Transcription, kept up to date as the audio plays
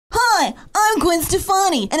Hi, I'm Gwen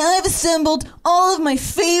Stefani, and I've assembled all of my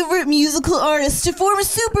favorite musical artists to form a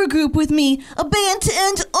supergroup with me, a band to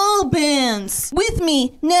end all bands. With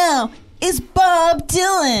me now is Bob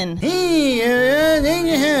Dylan.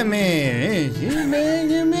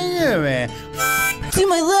 To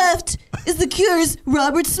my left is The Cure's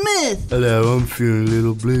Robert Smith. Hello, I'm feeling a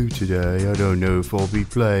little blue today. I don't know if I'll be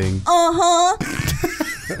playing.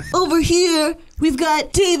 Over here, we've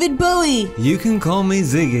got David Bowie. You can call me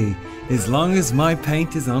Ziggy, as long as my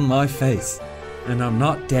paint is on my face. And I'm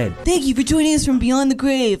not dead. Thank you for joining us from beyond the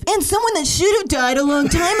grave. And someone that should have died a long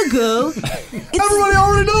time ago. Everybody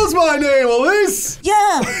already knows my name, Elise!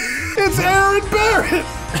 Yeah. It's Aaron Barrett!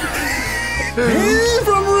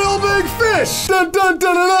 From Real Big Fish! Dun, dun,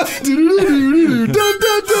 dun, dun, dun, dun,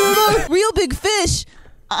 dun, dun. Real Big Fish?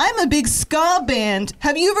 I'm a big ska band.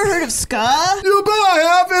 Have you ever heard of ska? You bet I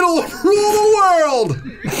have! It'll rule the world!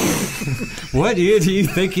 What year do you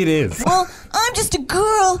think it is? Well, I'm just a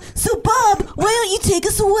girl, so Bob, why don't you take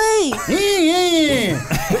us away?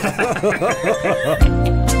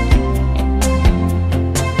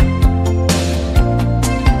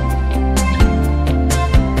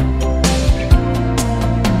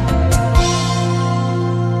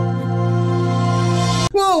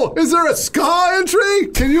 Whoa, is there a ska entry?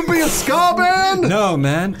 Can you be a ska band? No,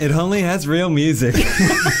 man, it only has real music.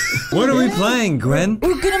 What are we playing, Gwen?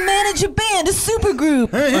 We're gonna manage a band, a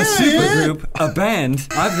supergroup. A supergroup? A band?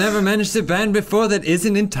 I've never managed a band before that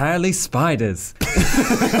isn't entirely spiders.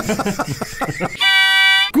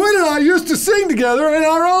 Gwen and I used to sing together in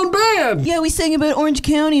our own band. Yeah, we sang about Orange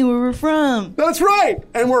County, where we're from. That's right,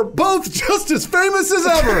 and we're both just as famous as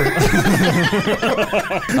ever.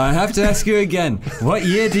 I have to ask you again, what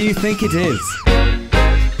year do you think it is?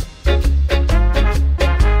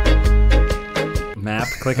 Map,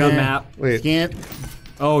 click on map. Wait. Can't.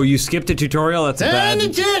 Oh, you skipped a tutorial? That's a Time to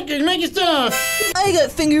bad... check and make it stuff. I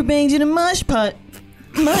got finger banged in a mosh pot.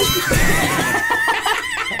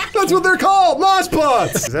 That's what they're called, mosh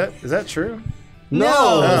pots. Is that true? No.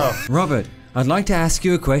 Oh. Robert, I'd like to ask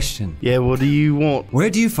you a question. Yeah, what do you want?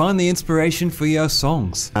 Where do you find the inspiration for your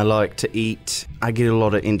songs? I like to eat. I get a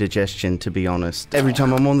lot of indigestion, to be honest. Every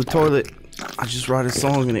time I'm on the toilet, I just write a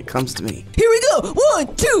song and it comes to me. Here we go.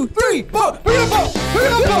 1, 2, 3, 4.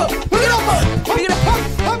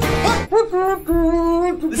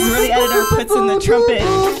 This is where the editor puts in the trumpet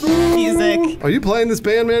music. Are you playing this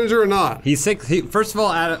band manager or not? He's sick. First of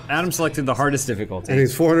all, Adam selected the hardest difficulty. And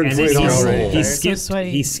he's $440 already.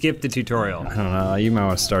 He skipped the tutorial. I don't know. You might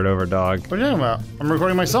want to start over, dog. What are you talking about? I'm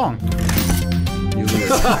recording my song. You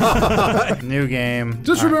lose. New game.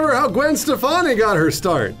 Just remember how Gwen Stefani got her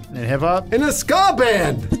start. In hip hop? In a ska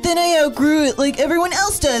band. But then I outgrew it like everyone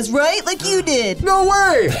else does, right? Like you did. No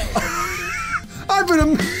way. I've been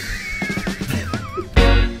a...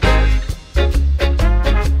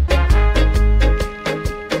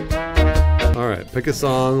 All right, pick a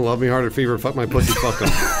song. Love Me Harder Fever. Fuck My Pussy. Fuck 'em.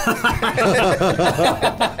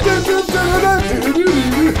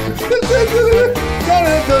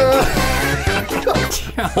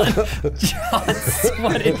 John's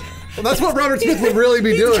sweating. Well, that's what Robert Smith would really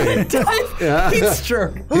be doing. Yeah. It's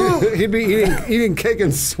true. He'd be eating cake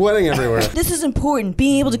and sweating everywhere. This is important,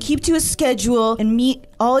 being able to keep to a schedule and meet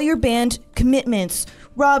all your band commitments.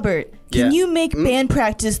 Robert, can you make band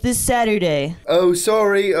practice this Saturday? Oh,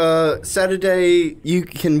 sorry, Saturday, you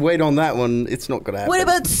can wait on that one. It's not gonna happen. What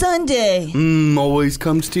about Sunday? Always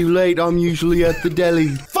comes too late. I'm usually at the deli.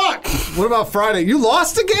 Fuck! What about Friday? You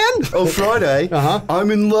lost again? Oh, Friday? Uh-huh.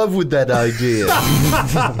 I'm in love with that idea.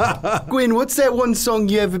 Gwen, what's that one song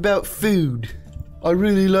you have about food? I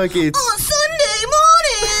really like it. On Sunday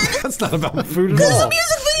morning! That's not about food at Because the all.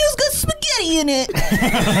 music video's got spaghetti in it.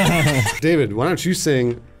 David, why don't you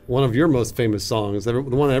sing one of your most famous songs, the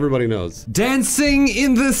one that everybody knows? Dancing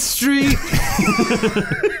in the street.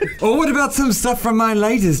 Or what about some stuff from my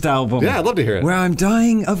latest album? Yeah, I'd love to hear it. Where I'm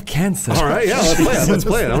dying of cancer. All right, yeah, let's play it. Let's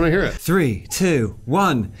play it. I want to hear it. 3, 2,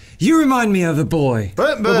 1. You remind me of the boy.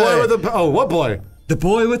 The boy with the... Oh, what boy? The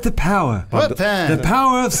boy with the power. What pen? The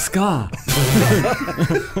power of ska.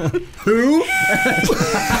 Who?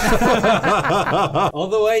 All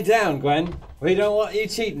the way down, Gwen. We don't want you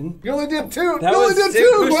cheating. You only did two. That You only was did two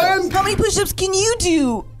two, push-ups. Gwen. How many push-ups can you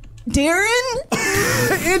do? Daren?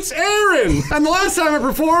 It's Aaron. And the last time I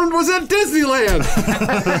performed was at Disneyland.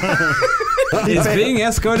 Is being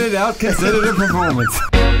escorted out considered a performance?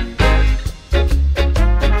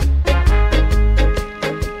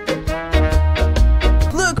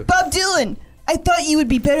 Look, Bob Dylan, I thought you would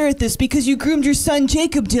be better at this because you groomed your son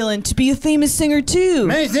Jacob Dylan to be a famous singer too.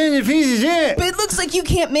 My son's a piece of shit. But it looks like you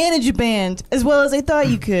can't manage a band as well as I thought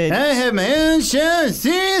you could. I have my own show,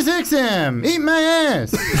 Sirius XM. Eat my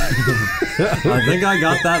ass. I think I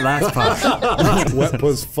got that last part. Wet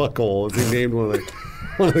Puss Fuckhole is he named one of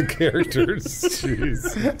the characters.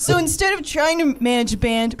 Jeez. So instead of trying to manage a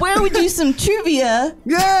band, why don't we do some trivia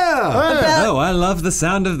Yeah! about... Oh, I love the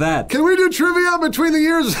sound of that. Can we do trivia between the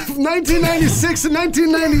years of 1996 and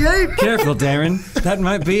 1998? Careful, Daren. That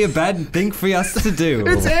might be a bad thing for us to do.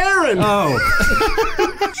 It's Aaron! Oh,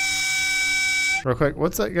 Real quick,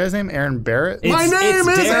 what's that guy's name? Aaron Barrett? My name it's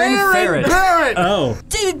is Daren Aaron Ferret. Barrett! Oh,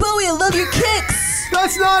 David Bowie, I love your kicks!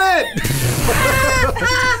 That's not it!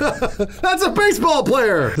 That's a baseball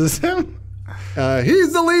player! Is this him?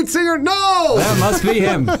 He's the lead singer. No! that must be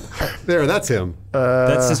him. There, that's him.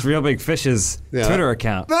 That's just Real Big Fish's Yeah. Twitter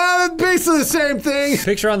account. That's basically the same thing.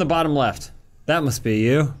 Picture on the bottom left. That must be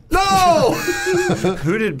you. No!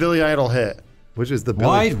 Who did Billy Idol hit? Which is the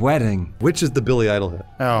White Wedding. Which is the Billy Idol hit?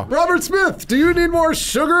 Oh. Robert Smith, do you need more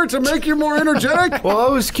sugar to make you more energetic? Well, I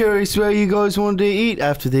was curious where you guys wanted to eat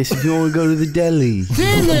after this if you want to go to the deli.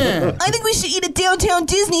 Dinner. I think we should eat at Downtown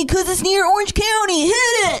Disney because it's near Orange County. Hit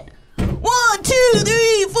it! 1, 2,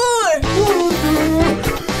 3, 4.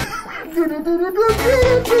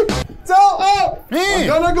 So, I'm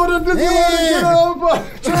gonna go to Disneyland and get a churro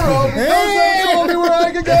because that's the only where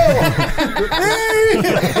I can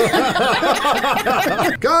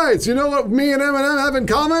go. Guys, you know what me and Eminem have in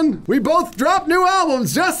common? We both dropped new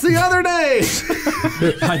albums just the other day.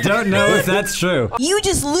 I don't know if that's true. You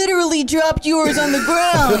just literally dropped yours on the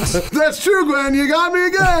ground. That's true, Gwen. You got me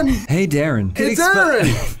again. Hey, Daren. It's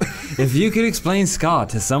Aaron. If you could explain ska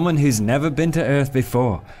to someone who's never been to Earth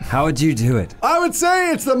before, how would you do it? I would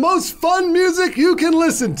say it's the most fun music you can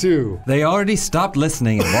listen to. They already stopped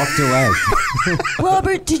listening and walked away.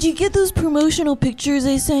 Robert, did you get those promotional pictures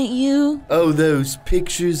I sent you? Oh, those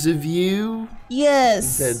pictures of you?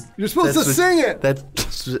 Yes. You're supposed to That's what- sing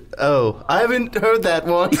it. Oh, I haven't heard that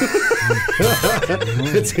one.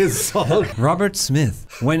 It's his song. Robert Smith,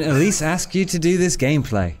 when Elise asked you to do this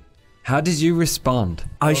gameplay, how did you respond?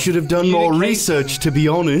 I should have done more research, to be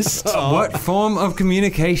honest. What form of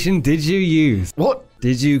communication did you use? What?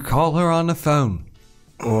 Did you call her on the phone?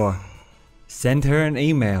 Or send her an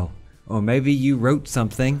email? Or maybe you wrote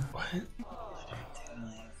something?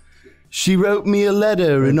 She wrote me a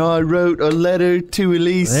letter, and I wrote a letter to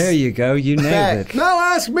Elise. There you go, you nailed Back. it. Now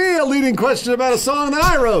ask me a leading question about a song that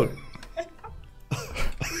I wrote.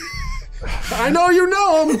 I know you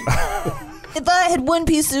know him. If I had one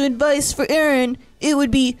piece of advice for Aaron, it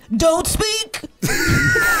would be don't speak.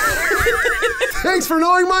 Thanks for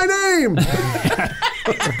knowing my name.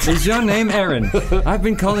 Is your name Aaron? I've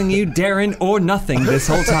been calling you Daren or nothing this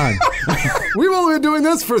whole time. We've only been doing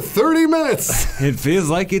this for 30 minutes. It feels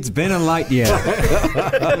like it's been a light year.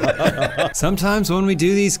 Sometimes when we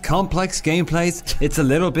do these complex gameplays, it's a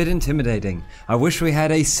little bit intimidating. I wish we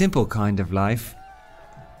had a simple kind of life.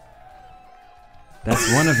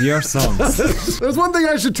 That's one of your songs. There's one thing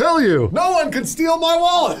I should tell you. No one can steal my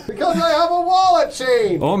wallet because I have a wallet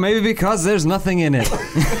chain. Or maybe because there's nothing in it.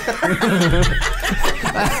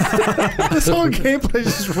 This whole gameplay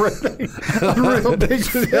is just ripping on Real Big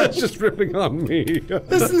Fish. Yeah, it's just ripping on me.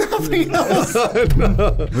 There's nothing else.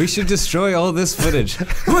 We should destroy all this footage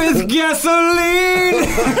with gasoline!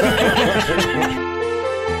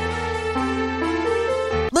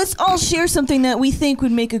 Let's all share something that we think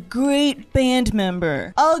would make a great band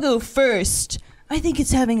member. I'll go first. I think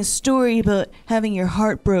it's having a story about having your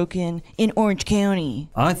heart broken in Orange County.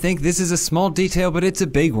 I think this is a small detail, but it's a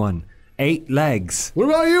big one. 8 legs. What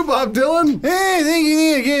about you, Bob Dylan? Hey, I think you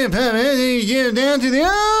need to get Pop. I think you get down to the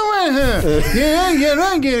get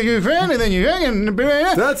right, get a good friend, and then you can.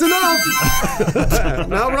 That's enough.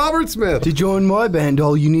 Now Robert Smith. To join my band,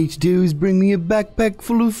 all you need to do is bring me a backpack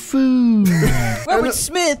full of food. Robert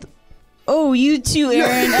Smith. Oh, you too,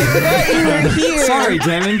 Aaron. I forgot you were here. Sorry,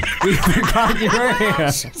 Damon. We forgot you were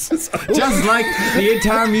here. Just like the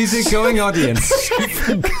entire music-going audience.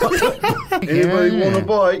 Anybody want a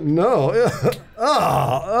bite? No.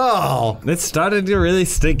 Oh. It's started to really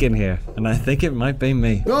stink in here, and I think it might be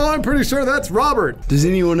me. No, I'm pretty sure that's Robert. Does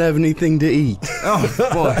anyone have anything to eat? Oh,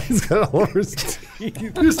 boy. He's got a horse teeth.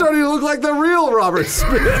 You're starting to look like the real Robert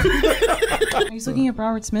Smith. Are you looking at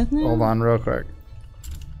Robert Smith now? Hold on, real quick.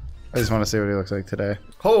 I just want to see what he looks like today.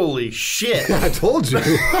 Holy shit. I told you.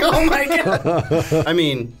 Oh my god. I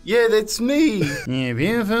mean, yeah, that's me. Yeah,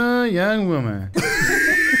 beautiful young woman.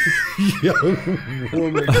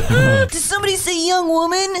 Did somebody say young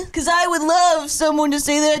woman? Because I would love someone to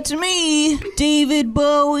say that to me. David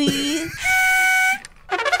Bowie.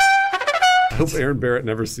 I hope Aaron Barrett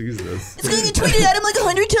never sees this. It's gonna get tweeted at him like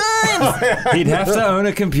 100 times. He'd have to own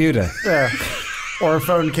a computer. Yeah. Or a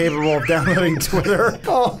phone capable of downloading Twitter.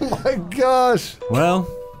 Oh my gosh. Well,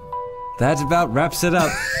 that about wraps it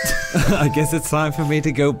up. I guess it's time for me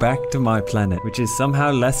to go back to my planet, which is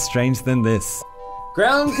somehow less strange than this.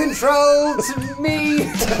 Ground control to me!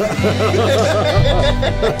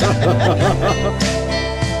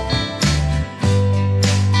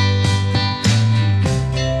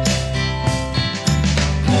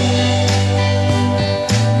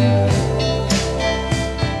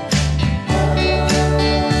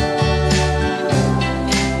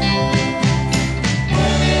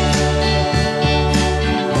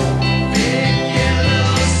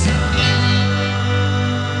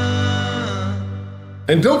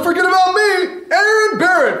 And don't forget about me, Aaron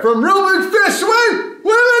Barrett from Real Big Fish. Wait,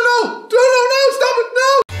 no, stop it,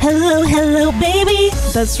 no! Hello, baby.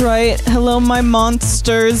 That's right. Hello, my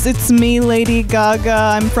monsters. It's me, Lady Gaga.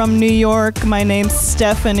 I'm from New York. My name's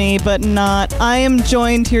Stephanie, but not. I am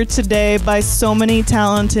joined here today by so many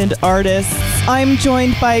talented artists. I'm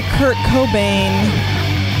joined by Kurt Cobain.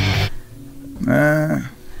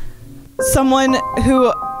 Someone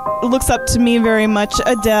who looks up to me very much,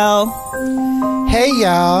 Adele. Hey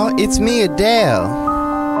y'all, it's me, Adele.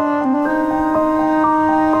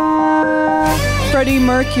 Freddie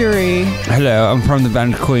Mercury. Hello, I'm from the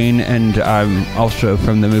band Queen, and I'm also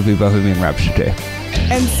from the movie Bohemian Rhapsody.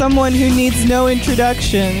 And someone who needs no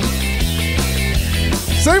introduction.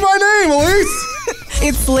 Say my name, Elise!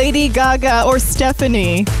 It's Lady Gaga or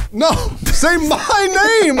Stephanie. No, say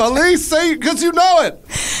my name, Elise, say, because you know it.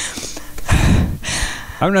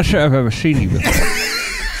 I'm not sure I've ever seen you before.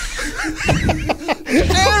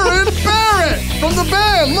 Aaron Barrett from the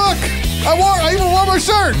band, look! I even wore my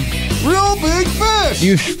shirt! Real Big Fish!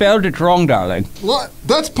 You spelled it wrong, darling. What?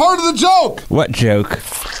 That's part of the joke! What joke?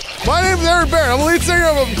 My name's Aaron Barrett. I'm the lead singer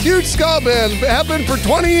of a huge ska band. It happened for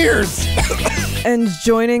 20 years. And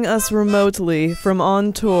joining us remotely from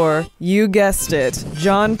on tour, you guessed it,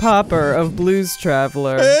 John Popper of Blues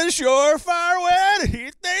Traveler. It's sure fire when he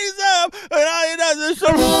stays up and all he does is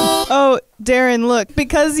Oh, Daren, look,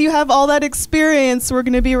 because you have all that experience, we're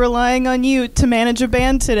going to be relying on you to manage a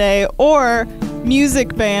band today, or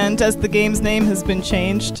music band, as the game's name has been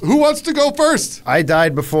changed. Who wants to go first? I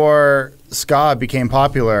died before ska became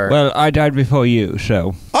popular. Well, I died before you,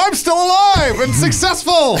 so. I'm still alive and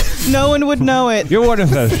successful! No one would know it. You're one of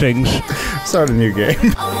those things. Start a new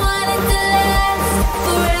game.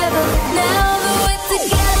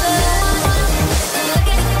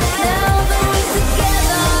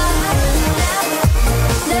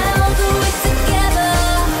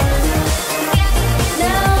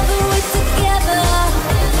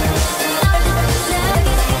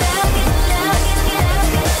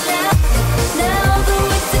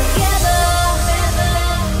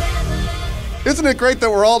 Isn't it great that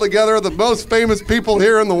we're all together, the most famous people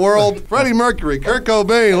here in the world? Freddie Mercury, Kurt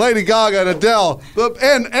Cobain, Lady Gaga, and Adele,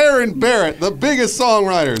 and Aaron Barrett, the biggest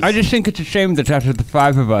songwriters. I just think it's a shame that after the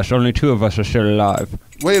 5 of us, only 2 of us are still alive.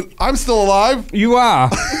 Wait, I'm still alive? You are.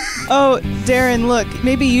 Oh, Daren, look,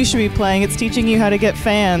 maybe you should be playing. It's teaching you how to get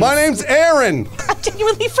fans. My name's Aaron. I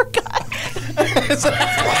genuinely forgot.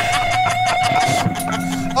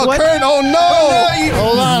 Oh, What? Kurt, oh no!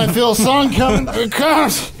 Hold on, I feel a song coming. It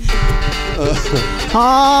comes. Pick it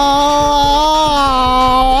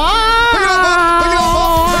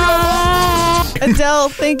up, Adele,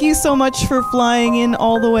 thank you so much for flying in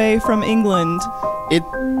all the way from England.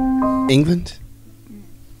 England?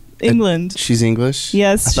 England. She's English?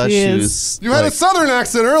 Yes, I thought she she is. was. You had a southern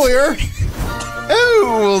accent earlier.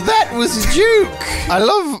 Oh, well, that was a joke. I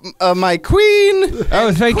love my queen.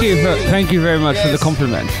 Oh, thank you very much for the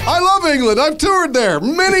compliment. I love England. I've toured there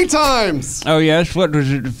many times. Oh yes, what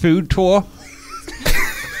was it, a food tour?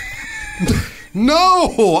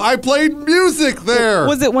 No, I played music there.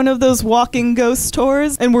 Was it one of those walking ghost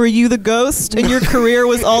tours? And were you the ghost? And your career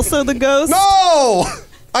was also the ghost? No!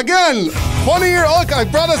 Again, 20 years. Look, I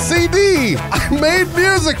brought a CD. I made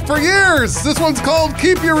music for years. This one's called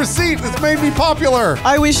Keep Your Receipt. It's made me popular.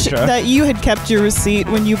 I wish that you had kept your receipt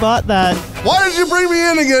when you bought that. Why did you bring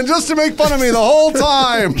me in again just to make fun of me the whole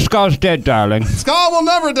time? Ska's dead, darling. Ska will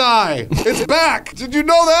never die. It's back. Did you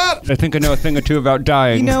know that? I think I know a thing or two about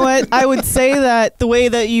dying. You know what? I would say that the way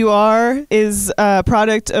that you are is a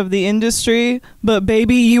product of the industry, but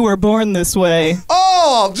baby, you were born this way.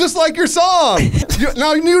 Oh, just like your song.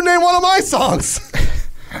 Now you name one of my songs.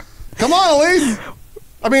 Come on, Elise.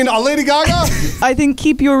 I mean, Lady Gaga? I think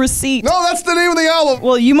Keep Your Receipt. No, that's the name of the album.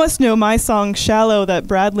 Well, you must know my song Shallow that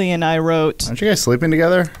Bradley and I wrote. Aren't you guys sleeping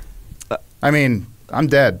together? I mean, I'm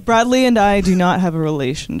dead. Bradley and I do not have a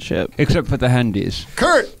relationship. Except for the handies.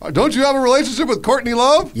 Kurt, don't you have a relationship with Courtney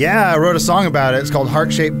Love? Yeah, I wrote a song about it. It's called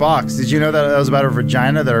Heart-Shaped Box. Did you know that was about a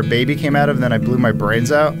vagina that our baby came out of and then I blew my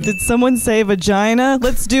brains out? Did someone say vagina?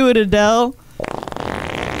 Let's do it, Adele.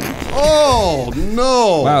 Oh,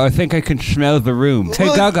 no. Wow, I think I can smell the room. Hey,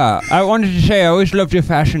 Gaga, I wanted to say I always loved your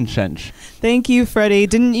fashion sense. Thank you, Freddie.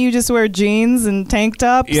 Didn't you just wear jeans and tank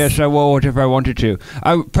tops? Yes, I wore whatever I wanted to.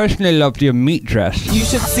 I personally loved your meat dress. You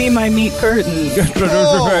should see my meat curtain. That's what I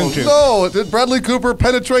was referring to. No. Did Bradley Cooper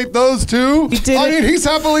penetrate those two? He did I it. mean, he's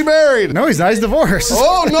happily married. No, he's not. He's divorced.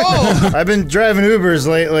 Oh, no. I've been driving Ubers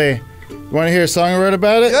lately. You want to hear a song I wrote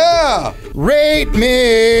about it? Yeah. Rate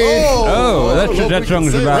me. Oh, that's what that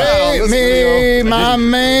song's about. Rate me, my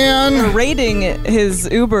man. Rating his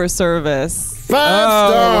Uber service. 5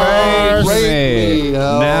 stars. Rate me.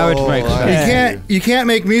 Now it makes sense. You can't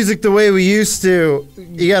make music the way we used to.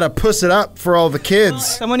 You gotta puss it up for all the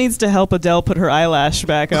kids. Someone needs to help Adele put her eyelash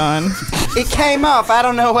back on. It came off. I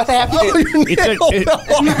don't know what happened.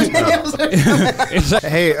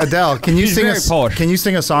 Hey Adele, can you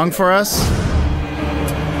sing a song for us?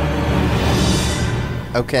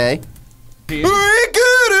 Okay. We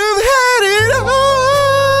could have had it all.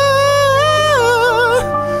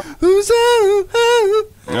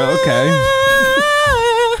 Okay.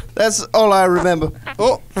 That's all I remember.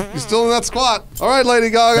 Oh, you're still in that squat. All right, Lady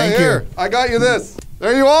Gaga, Thank here. you. I got you this.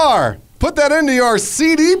 There you are. Put that into your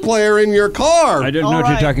CD player in your car. I don't know All what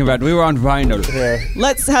you're right. talking about. We were on vinyl.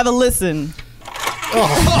 Let's have a listen.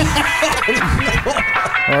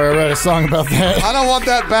 Or I wrote a song about that. I don't want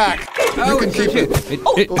that back. You can keep it.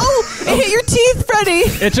 It hit your teeth, Freddie.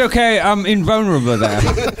 It's okay. I'm invulnerable there.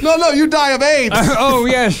 No, you die of AIDS. Oh,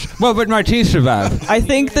 yes. Well, but my teeth survive. I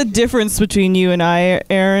think the difference between you and I,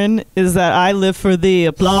 Aaron, is that I live for the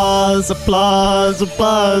applause, applause,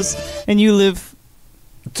 applause, and you live.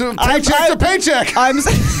 To paycheck to paycheck. I'm.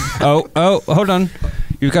 Oh, hold on.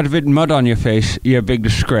 You've got a bit of mud on your face. You're a big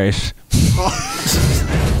disgrace.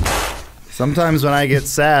 Sometimes when I get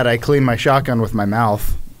sad, I clean my shotgun with my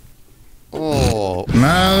mouth. Oh.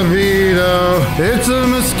 Malvito, it's a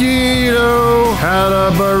mosquito, had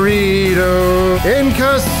a burrito in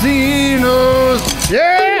casinos.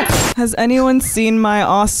 Yeah! Has anyone seen my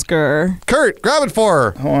Oscar? Kurt, grab it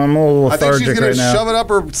for her. Oh, I'm a little I think she's lethargic going right to now. shove it up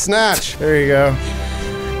her snatch. There you go.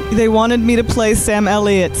 They wanted me to play Sam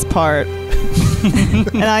Elliott's part.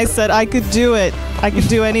 And I said I could do it. I could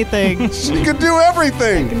do anything. She could do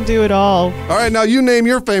everything. I can do it all. All right, now you name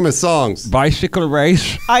your famous songs. Bicycle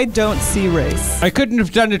race. I don't see race. I couldn't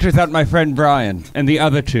have done it without my friend Brian and the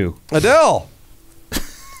other two. Adele.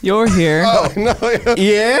 You're here. Oh, no.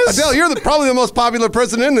 Yes? Adele, you're probably the most popular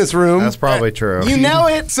person in this room. That's probably true. You know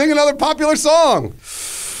it. Sing another popular song.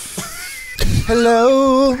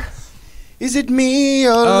 Hello. Is it me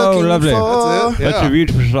you're looking lovely. for? That's it. That's Yeah. a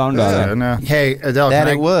beautiful song, darling. No. Hey, Adele, That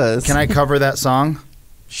can it was. Can I cover that song?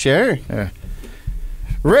 Sure.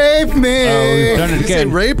 Rape me! Oh, we've done it Did you say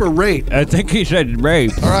again. rape or rape? I think he said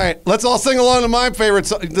rape. All right, let's all sing along to my favorite,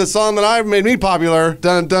 the song that I've made me popular.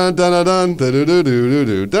 Dun dun dun dun dun dun dun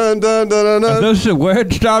dun dun dun dun dun Are dun. those the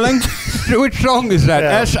words, darling? Which song is that?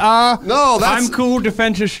 Yeah. S.R.? No, that's. I'm cool,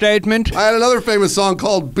 defensive statement. I had another famous song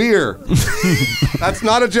called Beer. That's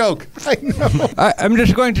not a joke. I'm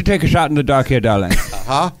just going to take a shot in the dark here, darling.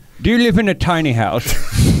 Huh? Do you live in a tiny house?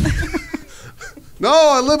 No,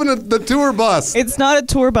 I live in the tour bus. It's not a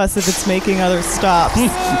tour bus if it's making other stops.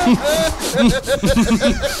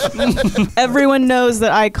 Everyone knows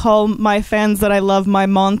that I call my fans that I love my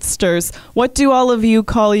monsters. What do all of you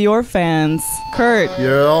call your fans? Kurt.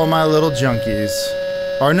 You're all my little junkies.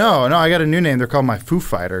 Or no, I got a new name. They're called my Foo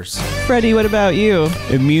Fighters. Freddie, what about you?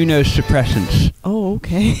 Immunosuppressants. Oh,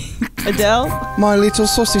 okay. Adele? My little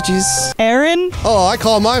sausages. Aaron? Oh, I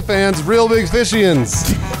call my fans Real Big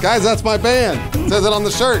Fishians. Guys, that's my band. It says it on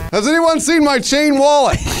the shirt. Has anyone seen my chain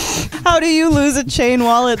wallet? How do you lose a chain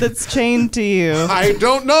wallet that's chained to you? I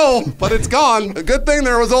don't know, but it's gone. A good thing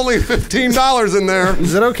there was only $15 in there.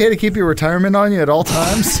 Is it okay to keep your retirement on you at all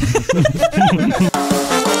times?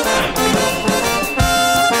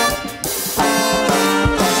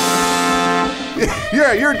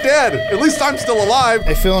 Yeah, you're dead. At least I'm still alive.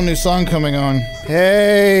 I feel a new song coming on.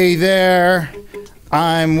 Hey there,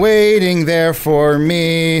 I'm waiting there for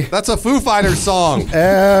me. That's a Foo Fighters song.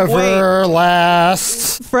 Everlast.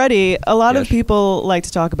 Freddie, a lot of Yes. people like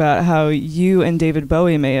to talk about how you and David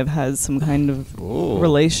Bowie may have had some kind of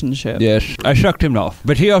relationship. Yes, I sucked him off,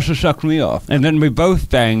 but he also sucked me off. And then we both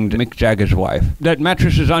banged Mick Jagger's wife. That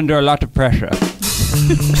mattress is under a lot of pressure.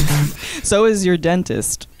 So is your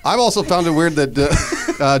dentist. I've also found it weird that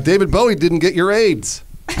David Bowie didn't get your AIDS.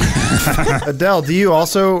 Adele, do you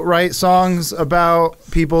also write songs about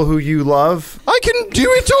people who you love? I can do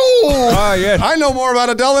it all. Oh, yes. I know more about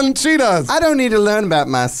Adele than she does. I don't need to learn about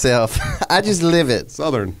myself. I just live it.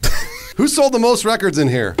 Southern. Who sold the most records in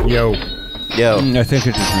here? Yo. I think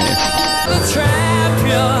it is me.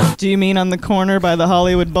 Do you mean on the corner by the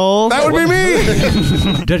Hollywood Bowl? That would be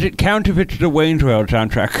me. Does it count if it's the Wayne's World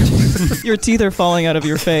soundtrack? Your teeth are falling out of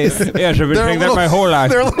your face. Yes, I've been saying that my whole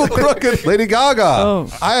life. They're a little crooked. Lady Gaga. Oh.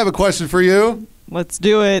 I have a question for you. Let's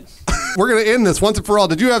do it. We're going to end this once and for all.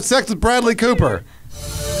 Did you have sex with Bradley Cooper?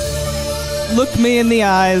 Look me in the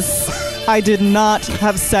eyes. I did not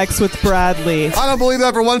have sex with Bradley. I don't believe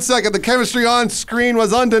that for 1 second. The chemistry on screen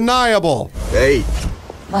was undeniable. Hey.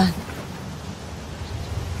 What?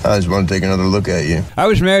 I just want to take another look at you. I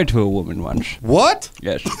was married to a woman once. What?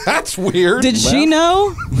 Yes. That's weird. Did she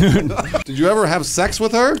know? Did you ever have sex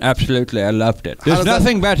with her? Absolutely, I loved it. does There's that-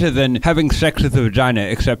 nothing better than having sex with a vagina,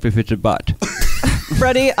 except if it's a butt.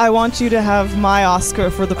 Freddie, I want you to have my Oscar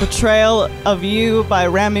for the portrayal of you by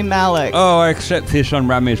Rami Malek. Oh, I accept this on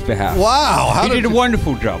Rami's behalf. Wow. How He did a you-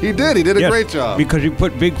 wonderful job. He did. He did a Yes, great job. Because he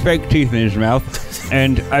put big fake teeth in his mouth.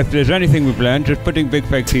 And if there's anything we've learned, just putting big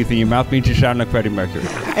fake teeth in your mouth means you sound like Freddie Mercury.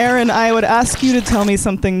 Aaron, I would ask you to tell me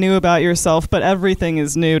something new about yourself, but everything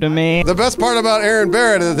is new to me. The best part about Aaron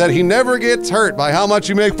Barrett is that he never gets hurt by how much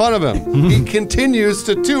you make fun of him. He continues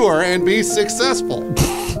to tour and be successful.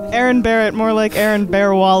 Aaron Barrett, more like Aaron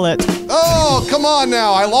Bear Wallet. Oh, come on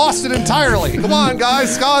now. I lost it entirely. Come on,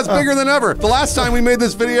 guys. Ska is bigger than ever. The last time we made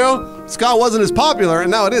this video, ska wasn't as popular,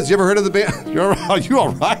 and now it is. You ever heard of the band? Are you all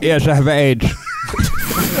right? Yes, I have AIDS.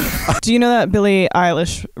 Do you know that Billie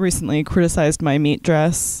Eilish recently criticized my meat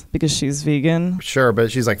dress because she's vegan? Sure,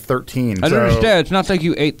 but she's like 13. I don't understand. It's not like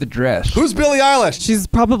you ate the dress. Who's Billie Eilish? She's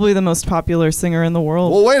probably the most popular singer in the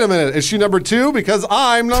world. Well, wait a minute. Is she number 2? Because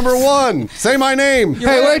I'm number 1. Say my name.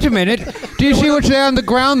 Hey, wait a minute. Do you see what's there on the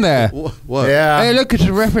ground there? What? Yeah. Hey, look, it's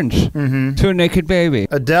a reference to a naked baby.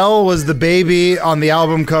 Adele was the baby on the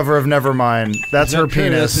album cover of Nevermind. That's her true?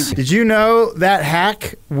 penis. Did you know that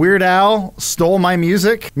hack, Weird Al, stole my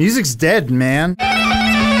music? Music's dead, man.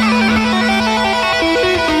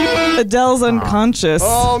 Adele's unconscious.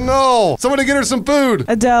 Oh, no. Somebody get her some food.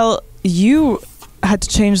 Adele, you had to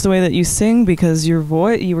change the way that you sing because your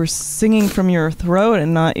voice, you were singing from your throat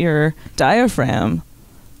and not your diaphragm.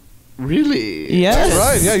 Really? Yes. That's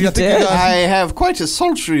right. Yeah, you think you did. got- I have quite a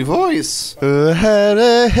sultry voice.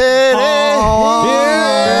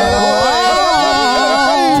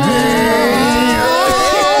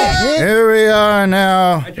 Here we are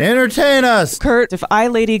now. Entertain us. Kurt, if I,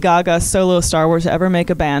 Lady Gaga, solo star, were to ever make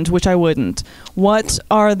a band, which I wouldn't, what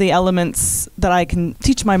are the elements that I can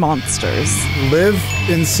teach my monsters? Live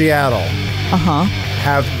in Seattle. Uh-huh.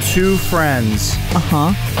 Have 2 friends.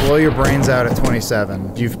 Uh-huh. Blow your brains out at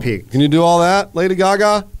 27. You've peaked. Can you do all that, Lady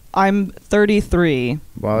Gaga? I'm 33.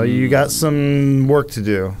 Well, you got some work to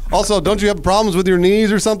do. Also, don't you have problems with your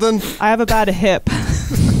knees or something? I have a bad hip.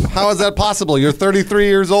 How is that possible? You're 33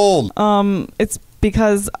 years old. It's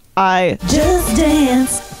because I just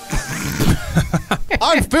dance.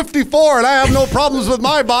 I'm 54 and I have no problems with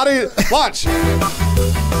my body. Watch.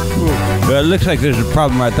 Well, it looks like there's a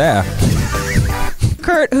problem right there.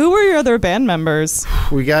 Kurt, who were your other band members?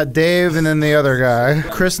 We got Dave and then the other guy.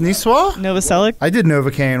 Chris Niswa? Novoselic? I did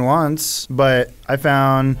Novocaine once, but I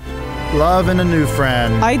found love in a new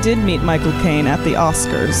friend. I did meet Michael Caine at the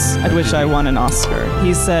Oscars, at which I won an Oscar.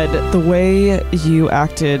 He said, the way you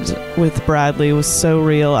acted with Bradley was so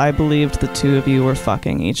real, I believed the two of you were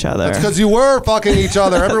fucking each other. That's because you were fucking each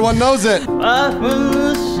other. Everyone knows it.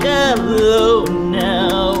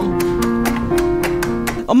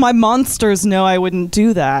 Oh, my monsters know I wouldn't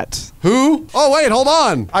do that. Who? Oh, wait, hold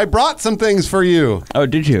on. I brought some things for you. Oh,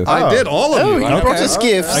 did you? I did, all of you. You brought us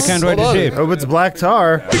gifts. I can't wait to Hold see. on. Oh, it's black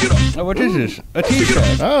tar. Oh, what is this? A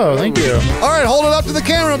t-shirt. Oh, thank you. All right, hold it up to the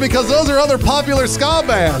camera because those are other popular ska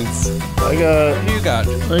bands. What do you got?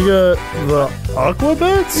 I got the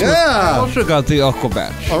Aquabats? I Yeah. also got the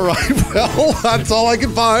Aquabats. All right, well, that's all I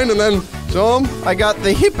can find. And then show them. I got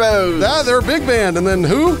the hippos. Yeah, they're a big band. And then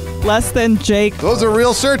who? Less than Jake. Those are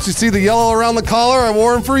real shirts. You see the yellow around the collar? I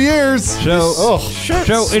wore them for years. So, so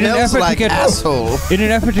in an Smells effort like to get asshole.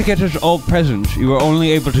 us all presents, you were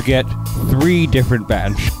only able to get 3 different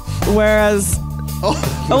bands. Whereas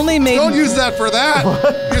only made Don't use that for that.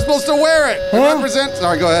 You're supposed to wear it. You represent.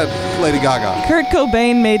 Sorry, go ahead, Lady Gaga. Kurt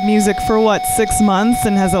Cobain made music for what, 6 months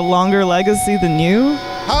and has a longer legacy than you?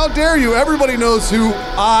 How dare you? Everybody knows who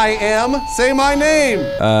I am. Say my name.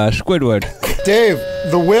 Squidward. Dave,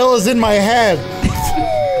 the will is in my head.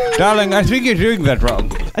 Darling, I think you're doing that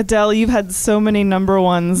wrong. Adele, you've had so many number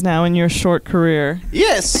ones now in your short career.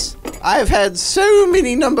 Yes. I've had so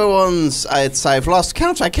many number ones. I've lost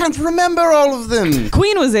count. I can't remember all of them.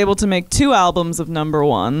 Queen was able to make 2 albums of number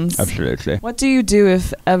ones. Absolutely. What do you do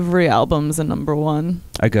if every album's a number one?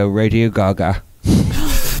 I go Radio Gaga.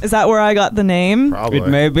 Is that where I got the name? Probably. It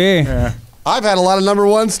may be. Yeah. I've had a lot of number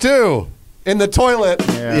ones too. In the toilet.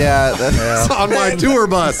 Yeah, that's On my tour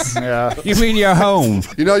bus. Yeah. You mean you're home?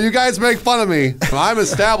 You know, you guys make fun of me. I'm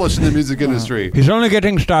established in the music industry. He's only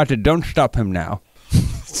getting started. Don't stop him now.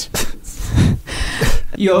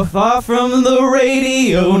 You're far from the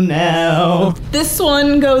radio now. This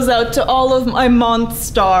one goes out to all of my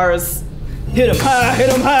monsters. Hit 'em high, hit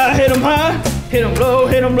 'em high, hit 'em high. Hit 'em low,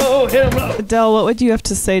 hit 'em low, hit 'em low. Adele, what would you have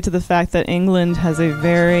to say to the fact that England has a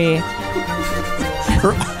very...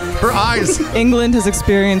 Her eyes. England has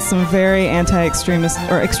experienced some very anti-extremist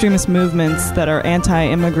or extremist movements that are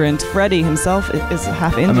anti-immigrant. Freddie himself is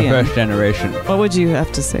half Indian. I'm a first generation. What would you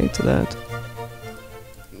have to say to that?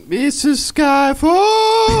 It's a Skyfall.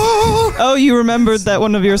 Oh, you remembered that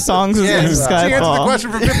one of your songs was in She answered the Skyfall.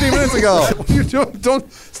 question from 15 minutes ago. What are you doing?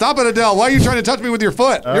 Don't stop it, Adele. Why are you trying to touch me with your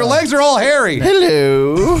foot? Your legs are all hairy.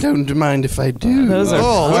 Hello. Don't mind if I do. Those are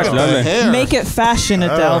Oh, look at the hair. Make it fashion,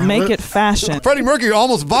 Adele. Make it fashion. Freddie Mercury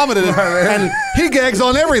almost vomited it, and he gags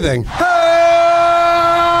on everything.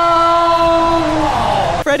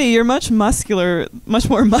 Freddie, you're much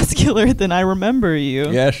more muscular than I remember you.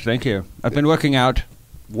 Yes, thank you. I've been working out.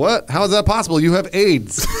 What? How is that possible? You have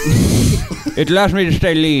AIDS. It allows me to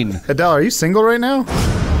stay lean. Adele, are you single right now?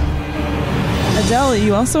 Adele,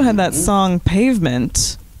 you also had that song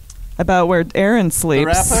Pavement about where Daren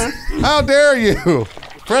sleeps. How dare you?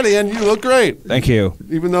 Freddie, and you look great. Thank you.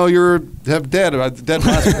 Even though have dead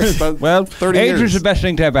past about Well, 30 age years. was the best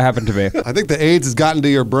thing to ever happen to me. I think the AIDS has gotten to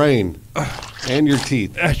your brain and your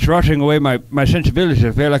teeth. It's rotting away my sensibilities.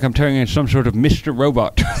 I feel like I'm turning into some sort of Mr.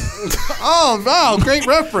 Robot. Oh, wow, great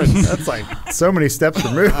reference. That's like so many steps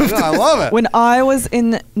removed. I love it. When I was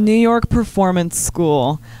in New York performance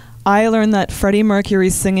school, I learned that Freddie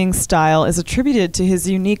Mercury's singing style is attributed to his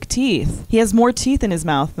unique teeth. He has more teeth in his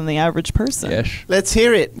mouth than the average person. Yes. Let's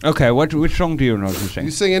hear it. Okay, which song do you know to sing?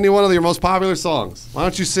 You sing any one of your most popular songs. Why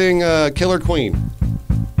don't you sing Killer Queen?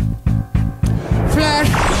 Flash!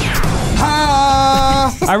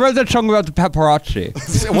 I wrote that song about the paparazzi.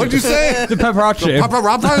 What did you say? The paparazzi.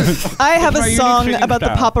 Paparazzi? I have That's a my unique song singing about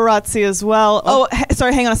the style. paparazzi as well. Oh,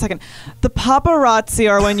 sorry, hang on a second. The paparazzi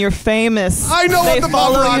are when you're famous. I know they what the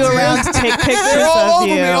follow you paparazzi around is. to take pictures They're all of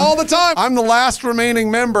over you. me all the time. I'm the last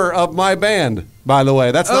remaining member of my band, by the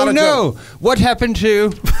way. That's not Oh a no! joke. What happened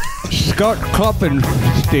to Scott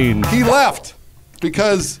Kloppenstein? He left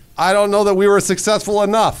because I don't know that we were successful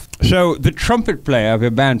enough. So the trumpet player of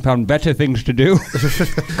your band found better things to do.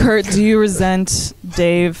 Kurt, do you resent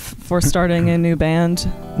Dave for starting a new band?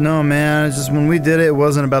 No, man. It's just when we did it, it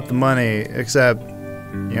wasn't about the money. Except,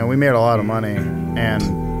 we made a lot of money and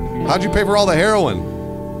How'd you pay for all the heroin?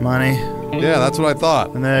 money. Yeah, that's what I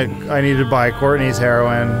thought. And then I needed to buy Courtney's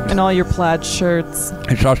heroin. And all your plaid shirts.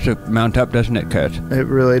 It starts to mount up, doesn't it, Kurt? It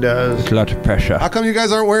really does. It's a lot of pressure. How come you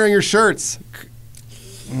guys aren't wearing your shirts?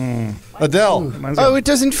 Adele, Mine's got, it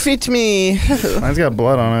doesn't fit me. mine's got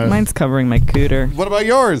blood on it. Mine's covering my cooter. what about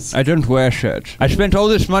yours? I don't wear shirts. I spent all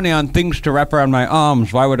this money on things to wrap around my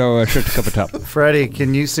arms. Why would I wear a shirt to cover top? Freddie,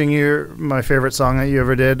 can you sing my favorite song that you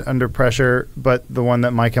ever did, Under Pressure, but the one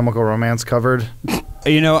that My Chemical Romance covered?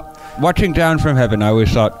 Watching Down from Heaven, I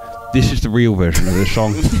always thought, this is the real version of this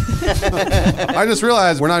song. I just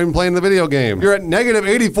realized we're not even playing the video game. You're at negative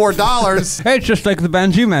 $84. Hey, it's just like the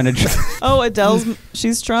bands you manage. Oh, Adele's,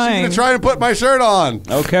 she's I'm trying. gonna try to put my shirt on.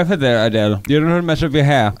 Oh, careful there, Adele. You don't want to mess up your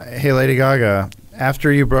hair. Hey, Lady Gaga, after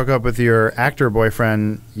you broke up with your actor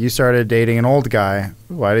boyfriend, you started dating an old guy.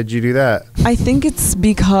 Why did you do that? I think it's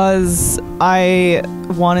because I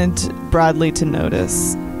wanted Bradley to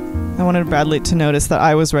notice. I wanted Bradley to notice that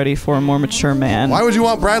I was ready for a more mature man. Why would you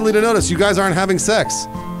want Bradley to notice? You guys aren't having sex.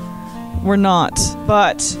 We're not.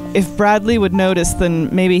 But if Bradley would notice,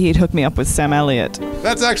 then maybe he'd hook me up with Sam Elliott.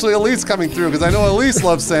 That's actually Elise coming through because I know Elise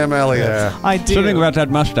loves Sam Elliott. Yeah. I do. Something about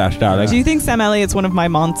that mustache, darling. Do you think Sam Elliott's one of my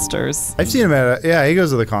monsters? I've seen him he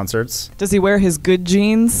goes to the concerts. Does he wear his good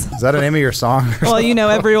jeans? Is that the name of your song? Well,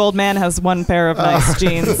 every old man has one pair of nice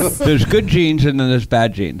jeans. There's good jeans and then there's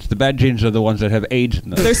bad jeans. The bad jeans are the ones that have AIDS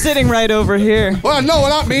in them. They're sitting right over here. Well, no,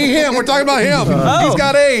 not me, him. We're talking about him. Oh. He's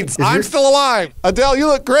got AIDS. I'm still alive. Adele, you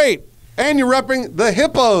look great. And you're repping the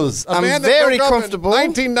Hippos. A I'm band that very broke up in comfortable.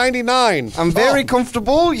 1999. I'm very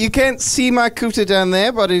comfortable. You can't see my cooter down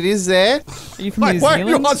there, but it is there. Are you from New Why are you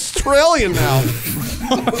Zealand? Australian now?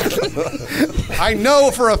 I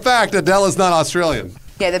know for a fact Adele is not Australian.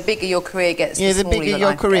 Yeah, the bigger your career gets. Yeah, the bigger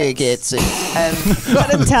your career gets.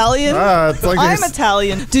 But Italian? It's like I'm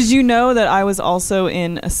Italian. Did you know that I was also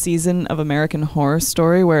in a season of American Horror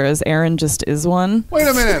Story, whereas Aaron just is one? Wait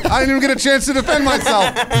a minute. I didn't even get a chance to defend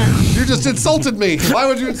myself. You just insulted me. Why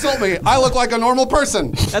would you insult me? I look like a normal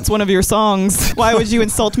person. That's one of your songs. Why would you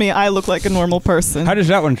insult me? I look like a normal person. How does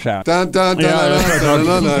that one sound? Dun, dun, dun, dun, dun,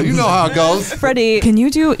 dun, dun. You know how it goes. Freddie,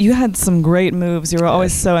 you had some great moves. You were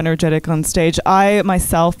always so energetic on stage. I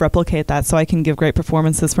myself replicate that so I can give great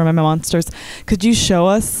performances for my monsters. Could you show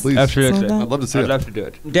us? Please. Absolutely. I'd love to see it. I'd love to do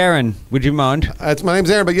it. Daren, would you mind? My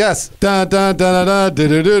name's Aaron, but yes. Dun, dun, dun, dun, dun,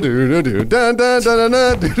 dun, dun, dun, dun, dun, dun, dun,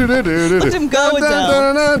 dun, dun, dun. Let him go,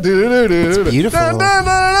 Adele. It's beautiful.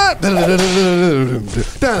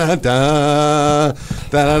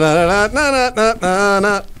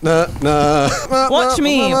 Watch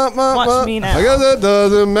me. Watch me now. I guess it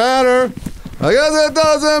doesn't matter. I guess it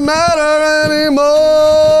doesn't matter anymore.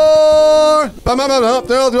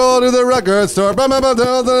 They'll go to the record store.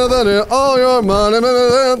 All your money.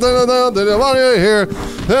 What do you hear?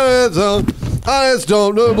 I just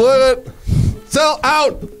don't believe it. Sell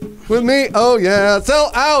out with me. Oh yeah,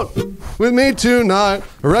 sell out with me tonight.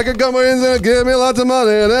 A record company's gonna give me lots of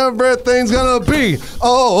money and everything's gonna be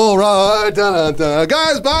alright.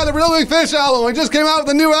 Guys, buy the Real Big Fish album. We just came out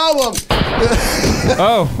with a new album.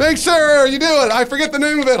 Oh. Make sure you do it. I forget the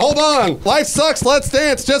name of it. Hold on. Life Sucks, Let's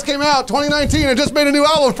Dance just came out 2019 and just made a new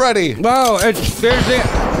album, Freddie. Wow,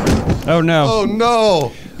 oh no. Oh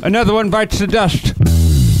no. Another one bites the dust.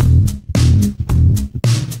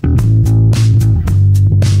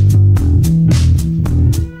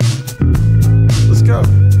 Let's go.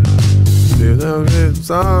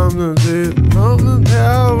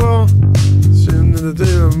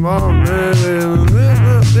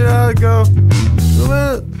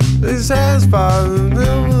 They satisfied in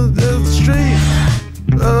the street.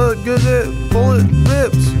 Good at bullet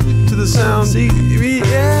rips to the sound. See,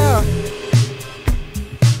 yeah.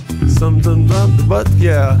 Sometimes on the butt,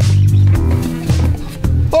 yeah.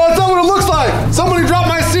 Oh, that's not what it looks like. Somebody dropped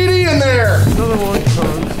my CD in there. Another one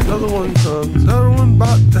comes. Another one comes. Another one,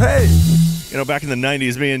 but hey. You know, back in the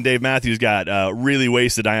 90s, me and Dave Matthews got really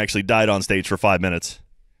wasted. I actually died on stage for 5 minutes.